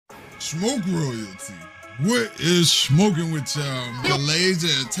Smoke royalty. What is smoking with y'all? The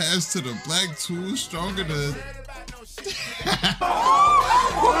laser attached to the black tool stronger than...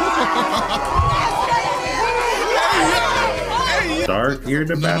 Start here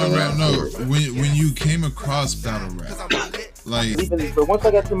the battle rap. No. When you came across battle rap, like... But once I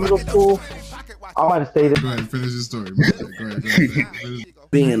got to middle school, I might have stayed in. Go ahead, finish your story. Go ahead.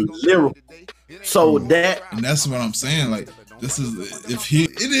 Being literal. So that... And that's what I'm saying, like, this is,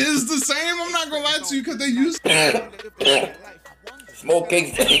 it is the same, I'm not gonna lie to you, because they use Smoke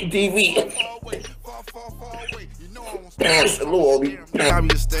cakes TV.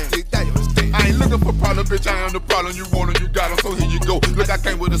 I ain't looking for problem, bitch, I am the problem. You want it, you got 'em, so here you go. Look, I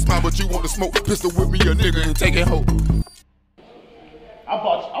came with a smile, but you want to smoke. Pistol with me, a nigga, and take it home. I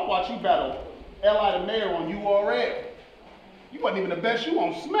watched you battle L.I. the Mayor on URL. You wasn't even the best you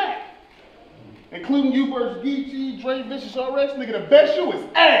on Smack. Including you versus Geechee, Dre, Vicious RX, nigga, the best you is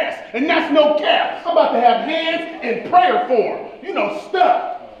ass. And that's no cap. I'm about to have hands in prayer form. You know,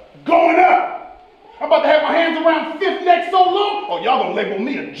 stuff going up. I'm about to have my hands around fifth neck so long, oh, y'all gonna label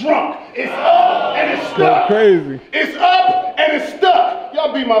me a drunk. It's up and it's stuck. Crazy. It's up and it's stuck.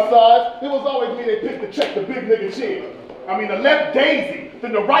 Y'all be my size. It was always me they picked to check the big nigga chin. I mean, the left daisy,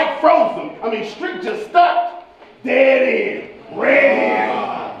 then the right frozen. I mean, street just stuck. Dead end, red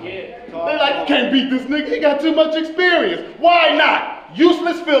end. They like, you can't beat this nigga, he got too much experience. Why not?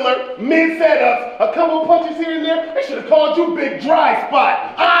 Useless filler, mid setups, a couple punches here and there. They should have called you Big Dry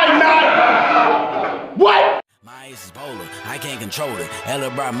Spot. What? My ace is bowling, I can't control it. Hella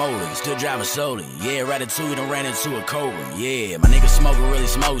bright motor, still driving slowly. Yeah, Rd2 done ran into a cobra. Yeah, my nigga smoking really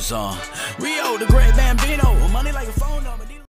smoke some. Rio, the great Bambino, money like a phone number.